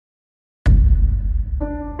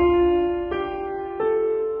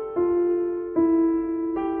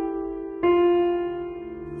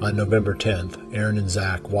On November 10th, Aaron and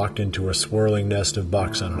Zach walked into a swirling nest of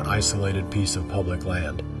bucks on an isolated piece of public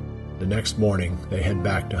land. The next morning, they head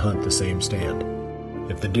back to hunt the same stand.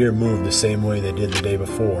 If the deer move the same way they did the day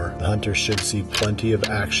before, the hunters should see plenty of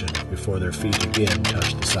action before their feet again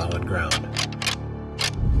touch the solid ground.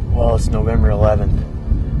 Well, it's November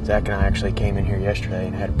 11th. Zach and I actually came in here yesterday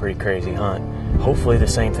and had a pretty crazy hunt. Hopefully the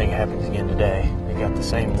same thing happens again today. We got the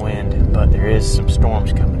same wind, but there is some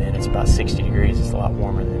storms coming in. It's about 60 degrees. It's a lot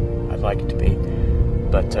warmer than I'd like it to be.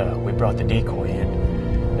 But we brought the decoy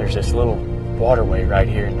in. There's this little waterway right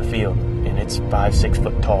here in the field, and it's 5-6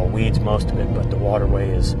 foot tall. Weeds most of it, but the waterway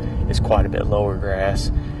is quite a bit lower grass,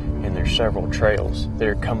 and there's several trails that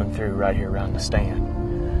are coming through right here around the stand.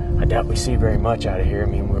 I doubt we see very much out of here. I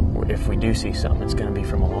mean, if we do see something, it's going to be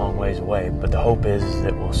from a long ways away. But the hope is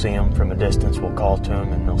that we'll see them from a distance. We'll call to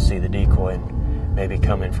them, and they'll see the decoy and maybe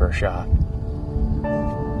come in for a shot.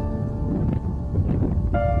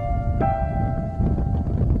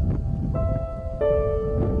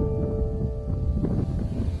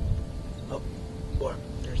 Oh, boy,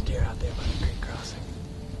 there's deer out there by the creek crossing.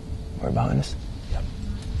 We're behind us? Yep.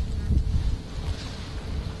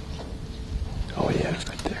 Oh, yeah,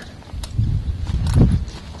 right there.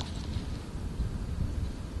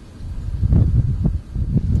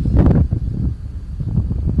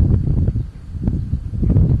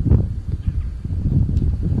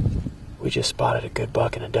 We just spotted a good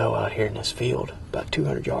buck and a doe out here in this field, about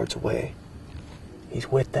 200 yards away. He's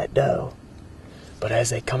with that doe, but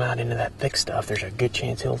as they come out into that thick stuff, there's a good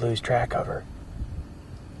chance he'll lose track of her.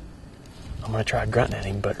 I'm gonna try grunting at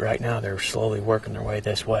him, but right now they're slowly working their way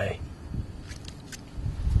this way.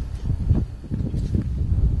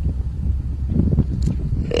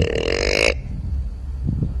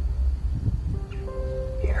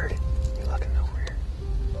 You heard it. You're looking over here.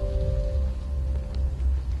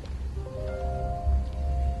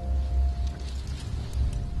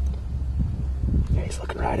 Yeah, he's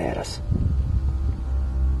looking right at us.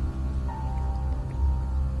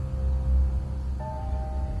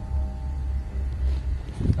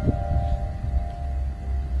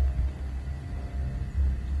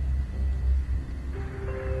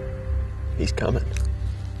 He's coming.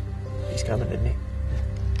 He's coming, isn't he? Here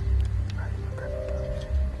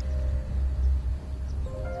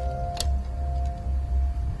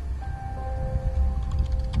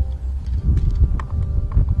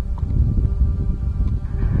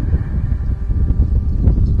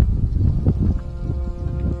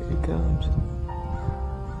he comes.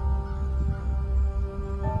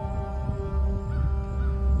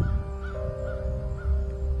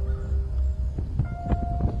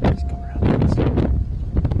 He's coming around this way.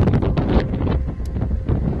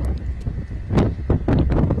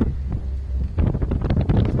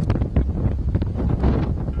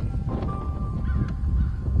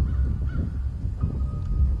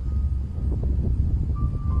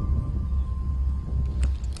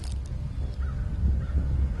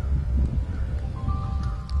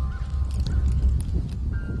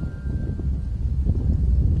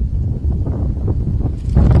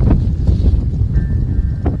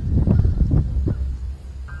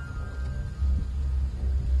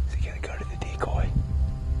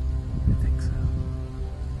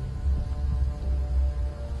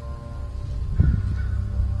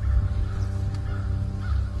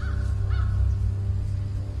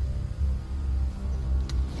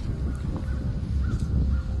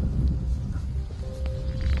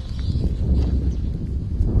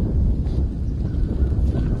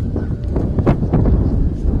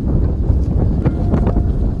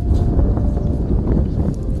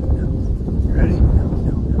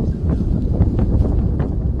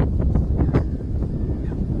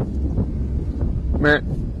 Merritt.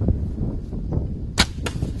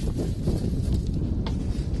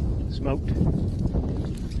 Smoked.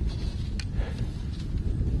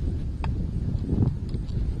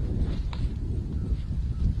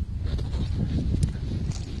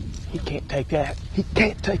 He can't take that. He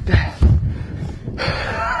can't take that.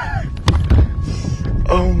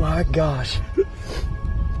 Oh my gosh.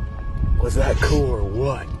 Was that cool or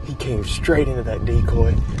what? He came straight into that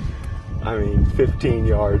decoy. I mean, 15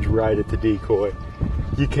 yards right at the decoy.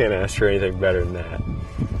 You can't ask for anything better than that.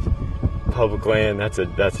 Public land, that's a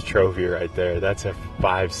trophy right there. That's a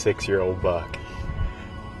 5-6-year-old buck.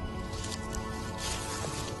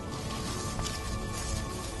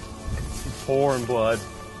 Pouring blood.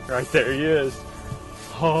 Right there he is.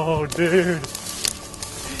 Oh, dude.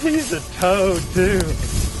 He's a toad, too.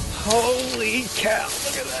 Holy cow,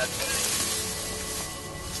 look at that thing.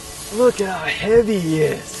 Look how heavy he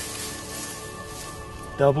is.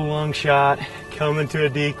 Double lung shot, coming to a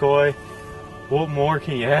decoy. What more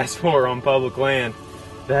can you ask for on public land?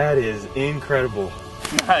 That is incredible.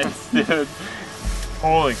 Nice, dude.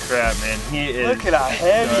 Holy crap, man. He is. Look at how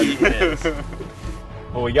heavy he is.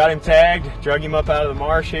 Well, we got him tagged, drug him up out of the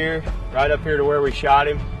marsh here, right up here to where we shot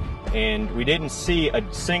him, and we didn't see a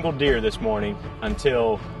single deer this morning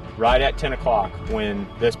until right at 10 o'clock when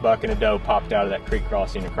this buck and a doe popped out of that creek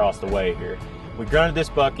crossing across the way here. We grunted this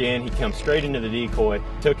buck in, he comes straight into the decoy.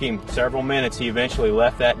 Took him several minutes, he eventually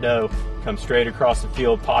left that doe, come straight across the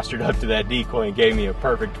field, postured up to that decoy and gave me a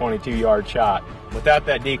perfect 22-yard shot. Without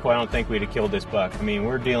that decoy, I don't think we'd have killed this buck. I mean,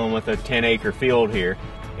 we're dealing with a 10-acre field here,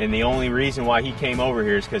 and the only reason why he came over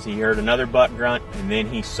here is because he heard another buck grunt, and then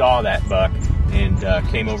he saw that buck and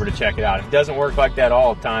came over to check it out. It doesn't work like that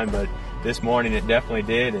all the time, but this morning it definitely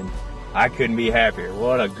did, and I couldn't be happier.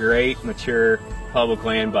 What a great, mature public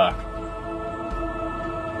land buck.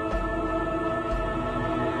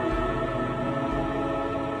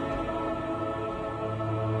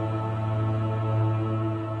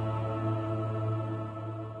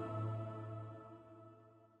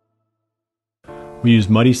 We use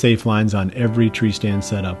muddy safe lines on every tree stand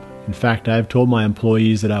setup. In fact, I have told my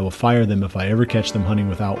employees that I will fire them if I ever catch them hunting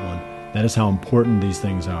without one. That is how important these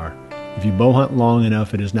things are. If you bow hunt long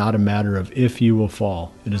enough, it is not a matter of if you will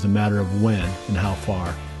fall. It is a matter of when and how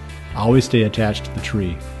far. Always stay attached to the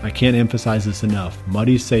tree. I can't emphasize this enough.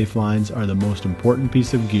 Muddy safe lines are the most important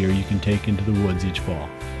piece of gear you can take into the woods each fall.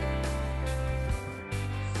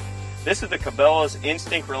 This is the Cabela's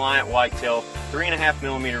Instinct Reliant Whitetail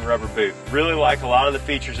 3.5mm rubber boot. Really like a lot of the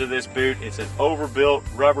features of this boot. It's an overbuilt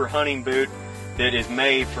rubber hunting boot that is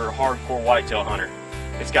made for a hardcore whitetail hunter.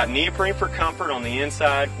 It's got neoprene for comfort on the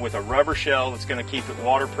inside with a rubber shell that's going to keep it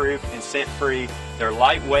waterproof and scent free. They're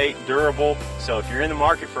lightweight, durable, so if you're in the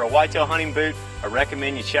market for a whitetail hunting boot, I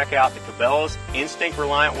recommend you check out the Cabela's Instinct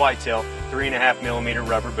Reliant Whitetail 3.5mm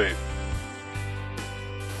rubber boot.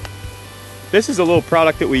 This is a little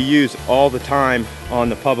product that we use all the time on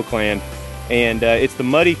the public land, and it's the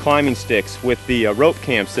muddy climbing sticks with the rope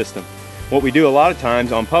cam system. What we do a lot of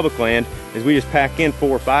times on public land is we just pack in 4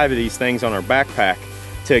 or 5 of these things on our backpack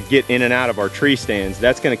to get in and out of our tree stands.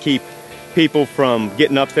 That's going to keep people from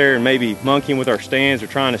getting up there and maybe monkeying with our stands or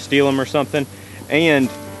trying to steal them or something,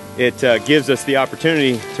 and it gives us the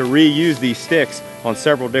opportunity to reuse these sticks on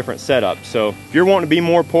several different setups. So if you're wanting to be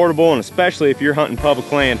more portable, and especially if you're hunting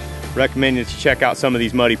public land, recommend that you check out some of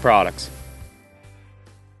these muddy products.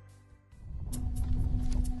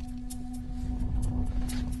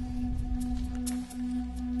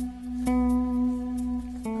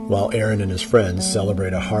 While Aaron and his friends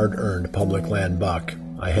celebrate a hard-earned public land buck,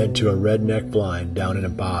 I head to a redneck blind down in a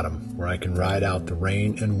bottom where I can ride out the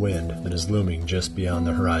rain and wind that is looming just beyond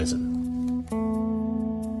the horizon.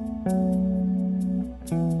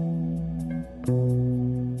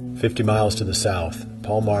 "50 miles to the south,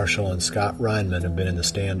 Paul Marshall and Scott Reinman have been in the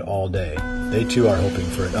stand all day. They too are hoping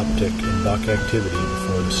for an uptick in buck activity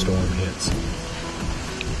before the storm hits.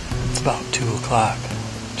 It's about 2 o'clock.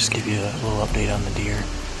 Just give you a little update on the deer.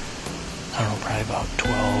 I don't know, probably about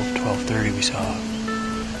 12:30 we saw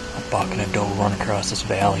a buck and a doe run across this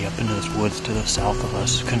valley up into this woods to the south of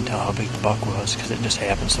us. Couldn't tell how big the buck was because it just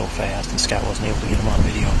happened so fast and Scott wasn't able to get him on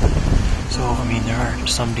video. So, I mean, there are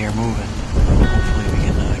some deer moving. Hopefully we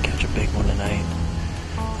can catch a big one tonight.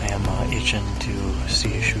 I am itching to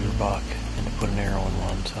see a shooter buck and to put an arrow in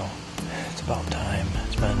one, so it's about time.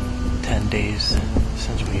 It's been 10 days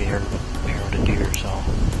since we arrowed a deer, so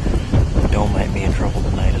the doe might be in trouble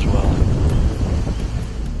tonight as well.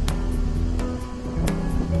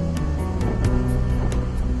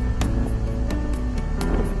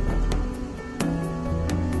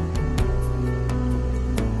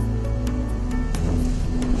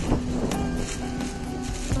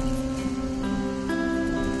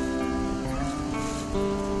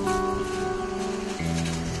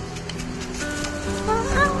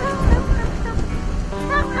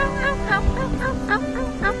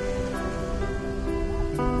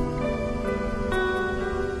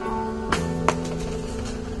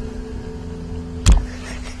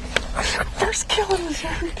 First kill in this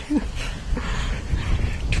everything.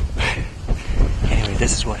 Anyway,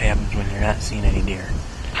 this is what happens when you're not seeing any deer.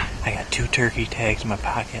 I got 2 turkey tags in my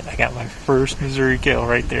pocket. I got my first Missouri kill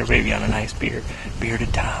right there, baby, on a nice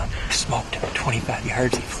bearded tom. Smoked him at 25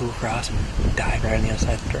 yards. He flew across and died right on the other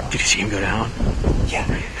side of the draw. Did you see him go down? Yeah.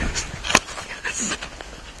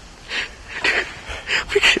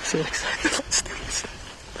 We get so excited. Let's do this.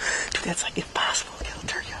 Dude, that's like impossible to kill a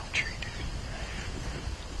turkey on a tree.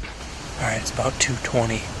 Alright, it's about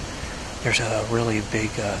 2:20. There's a really big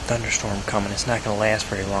thunderstorm coming. It's not going to last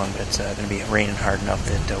very long, but it's going to be raining hard enough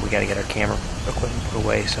that we got to get our camera equipment put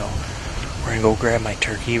away. So We're gonna go grab my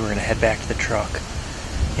turkey, we're gonna head back to the truck,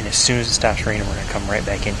 and as soon as it stops raining, we're gonna come right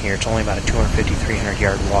back in here. It's only about a 250, 300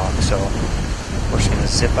 yard walk, so we're just gonna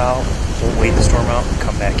zip out, we'll wait the storm out, and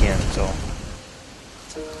come back in, so.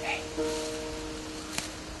 Hey.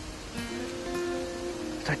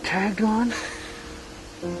 Is that tag on?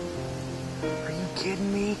 Are you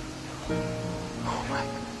kidding me? Oh my,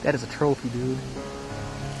 that is a trophy, dude.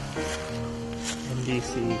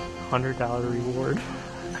 NDC, $100 reward.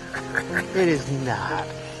 It is not.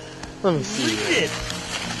 Let me see. Read it.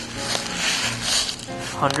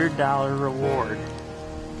 $100 reward.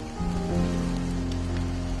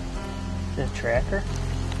 The tracker?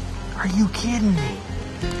 Are you kidding me?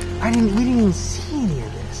 We didn't even see any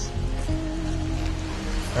of this.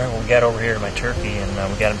 Alright, well, we got over here to my turkey and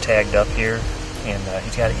we got him tagged up here. And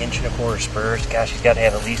he's got 1.25 inch spurs. Gosh, he's got to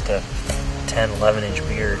have at least a 10, 11 inch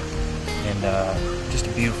beard. And just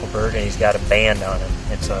a beautiful bird, and he's got a band on him.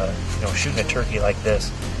 It's shooting a turkey like this,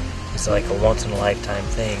 it's like a once in a lifetime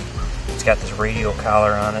thing. It's got this radio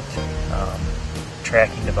collar on it,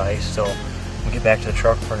 tracking device. So when we get back to the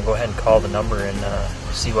truck, we're gonna go ahead and call the number and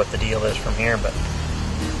see what the deal is from here. But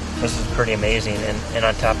this is pretty amazing. And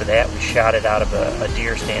on top of that, we shot it out of a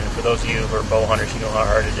deer stand. And for those of you who are bow hunters, you know how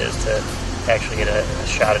hard it is to actually get a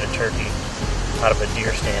shot at a turkey out of a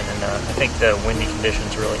deer stand, and I think the windy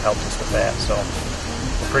conditions really helped us with that, so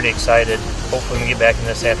we're pretty excited. Hopefully we can get back in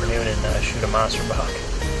this afternoon and shoot a monster buck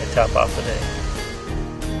and top off the day.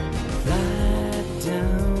 Fly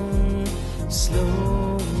down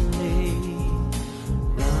slowly,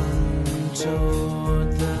 run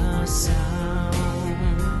toward the sound,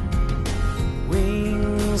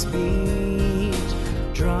 wings beat,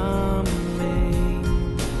 drumming,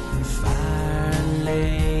 fire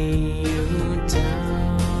lay you down.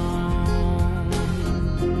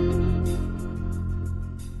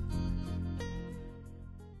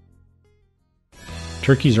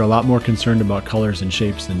 Turkeys are a lot more concerned about colors and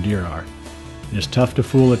shapes than deer are. It is tough to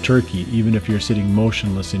fool a turkey even if you're sitting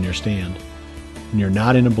motionless in your stand. When you're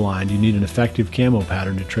not in a blind, you need an effective camo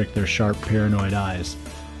pattern to trick their sharp, paranoid eyes.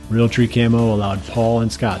 Realtree Camo allowed Paul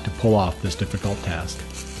and Scott to pull off this difficult task.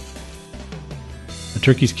 A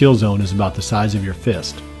turkey's kill zone is about the size of your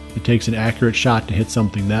fist. It takes an accurate shot to hit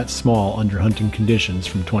something that small under hunting conditions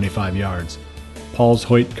from 25 yards. Paul's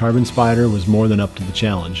Hoyt Carbon Spider was more than up to the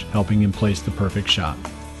challenge, helping him place the perfect shot.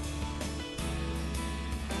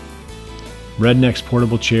 Redneck's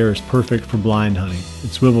portable chair is perfect for blind hunting. It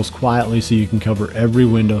swivels quietly so you can cover every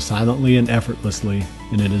window silently and effortlessly,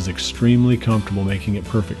 and it is extremely comfortable, making it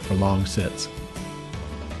perfect for long sits.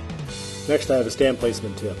 Next, I have a stand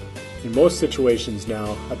placement tip. In most situations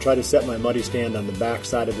now, I try to set my muddy stand on the back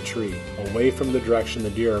side of the tree, away from the direction the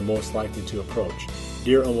deer are most likely to approach.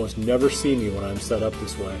 Deer almost never see me when I'm set up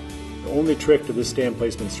this way. The only trick to this stand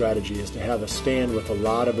placement strategy is to have a stand with a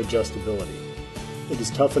lot of adjustability. It is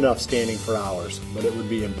tough enough standing for hours, but it would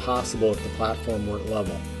be impossible if the platform weren't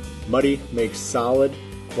level. Muddy makes solid,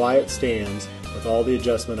 quiet stands with all the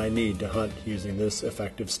adjustment I need to hunt using this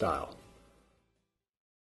effective style.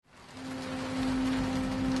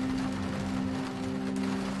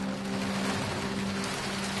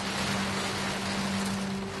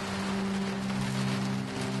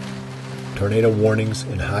 Tornado warnings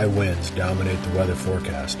and high winds dominate the weather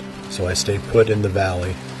forecast, so I stay put in the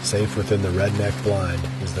valley, safe within the redneck blind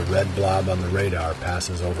as the red blob on the radar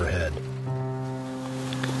passes overhead.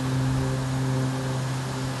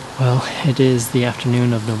 Well, it is the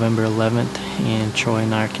afternoon of November 11th, and Troy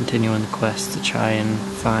and I are continuing the quest to try and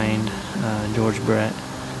find George Brett.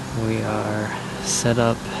 We are set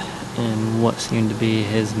up in what seemed to be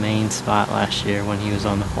his main spot last year when he was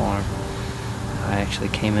on the farm. I actually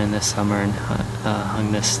came in this summer and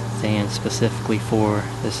hung this stand specifically for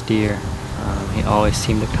this deer. He always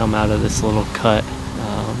seemed to come out of this little cut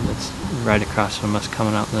that's right across from us,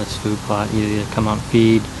 coming out in this food plot. He'd either come out and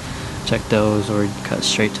feed, check those, or he'd cut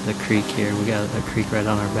straight to the creek here. We got a creek right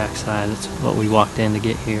on our backside. That's what we walked in to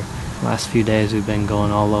get here. The last few days we've been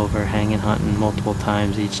going all over, hanging, hunting multiple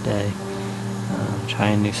times each day,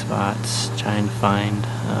 trying new spots, trying to find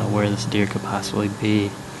where this deer could possibly be.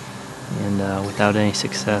 And without any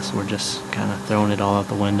success, we're just kind of throwing it all out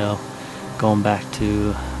the window, going back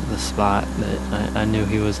to the spot that I knew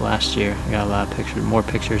he was last year. I got a lot of pictures, more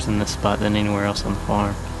pictures in this spot than anywhere else on the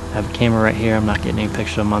farm. I have a camera right here. I'm not getting any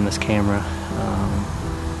pictures of him on this camera,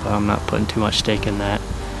 but I'm not putting too much stake in that.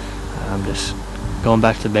 I'm just going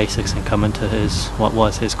back to the basics and coming to what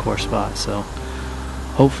was his core spot. So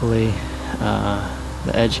hopefully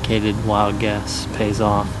the educated wild guess pays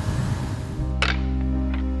off.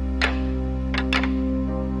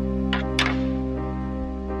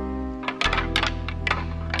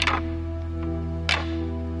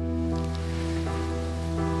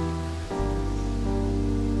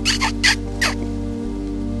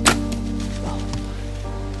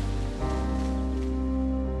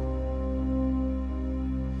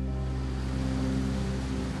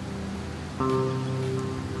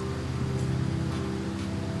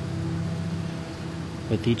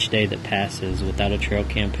 With each day that passes without a trail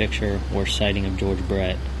cam picture or sighting of George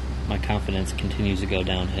Brett, my confidence continues to go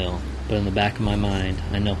downhill. But in the back of my mind,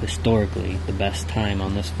 I know historically the best time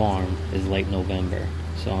on this farm is late November,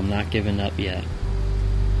 so I'm not giving up yet.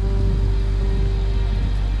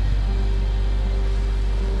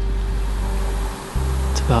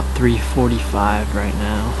 It's about 3:45 right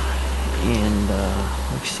now, and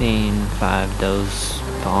we've seen 5 does,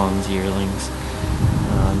 fawns, yearlings.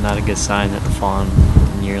 Not a good sign that the fawn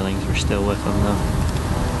and yearlings are still with them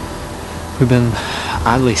though. We've been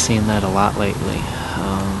oddly seeing that a lot lately,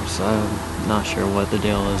 so I'm not sure what the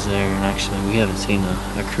deal is there. And actually, we haven't seen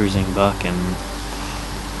a cruising buck in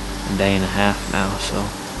a day and a half now, so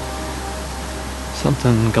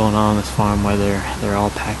something going on this farm, whether they're all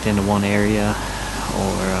packed into one area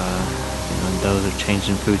or does are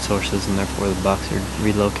changing food sources and therefore the bucks are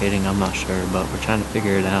relocating. I'm not sure, but we're trying to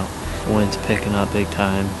figure it out. The wind's picking up big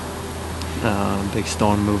time. Big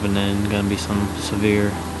storm moving in, gonna be some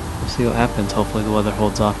severe. We'll see what happens. Hopefully the weather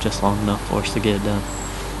holds off just long enough for us to get it done.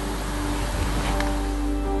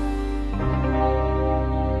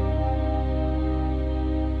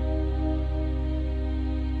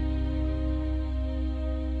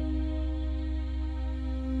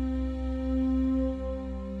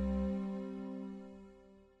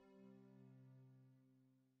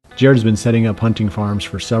 Jared's been setting up hunting farms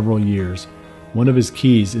for several years. One of his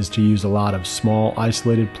keys is to use a lot of small,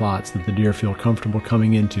 isolated plots that the deer feel comfortable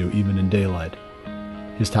coming into even in daylight.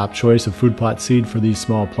 His top choice of food plot seed for these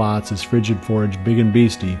small plots is Frigid Forage Big and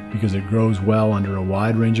Beastie because it grows well under a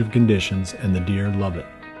wide range of conditions and the deer love it.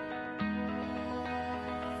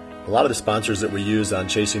 A lot of the sponsors that we use on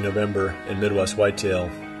Chasing November and Midwest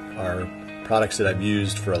Whitetail are products that I've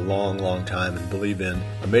used for a long time and believe in.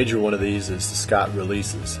 A major one of these is the Scott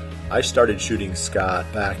releases. I started shooting Scott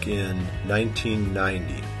back in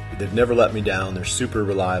 1990. They've never let me down, they're super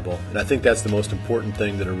reliable, and I think that's the most important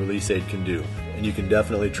thing that a release aid can do, and you can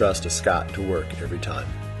definitely trust a Scott to work every time.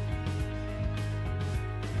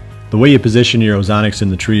 The way you position your ozonics in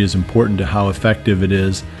the tree is important to how effective it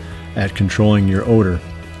is at controlling your odor.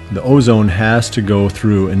 The ozone has to go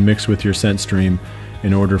through and mix with your scent stream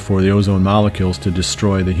in order for the ozone molecules to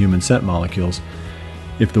destroy the human scent molecules.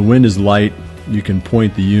 If the wind is light, you can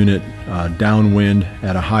point the unit downwind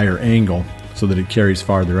at a higher angle so that it carries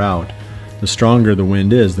farther out. The stronger the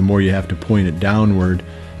wind is, the more you have to point it downward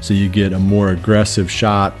so you get a more aggressive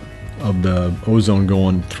shot of the ozone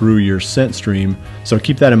going through your scent stream. So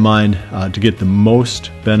keep that in mind. To get the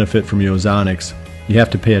most benefit from your ozonics, you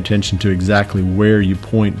have to pay attention to exactly where you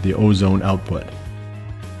point the ozone output.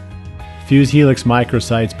 Fuse Helix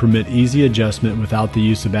microsights permit easy adjustment without the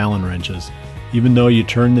use of Allen wrenches. Even though you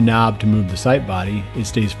turn the knob to move the sight body, it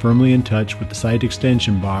stays firmly in touch with the sight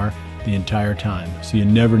extension bar the entire time, so you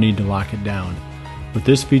never need to lock it down. With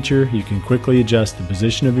this feature, you can quickly adjust the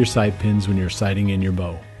position of your sight pins when you're sighting in your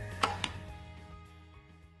bow.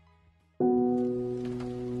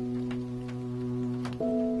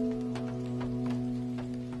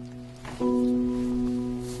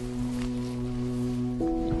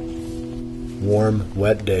 Warm,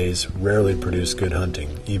 wet days rarely produce good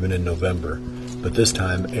hunting, even in November, but this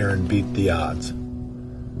time Aaron beat the odds.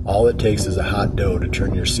 All it takes is a hot doe to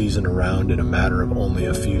turn your season around in a matter of only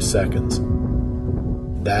a few seconds.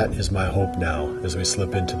 That is my hope now as we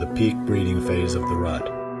slip into the peak breeding phase of the rut.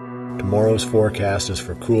 Tomorrow's forecast is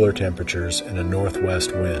for cooler temperatures and a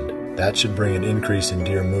northwest wind. That should bring an increase in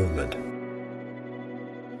deer movement.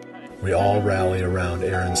 We all rally around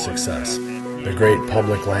Aaron's success. The great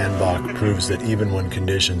public land buck proves that even when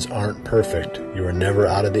conditions aren't perfect, you are never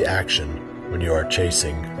out of the action when you are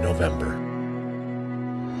chasing November.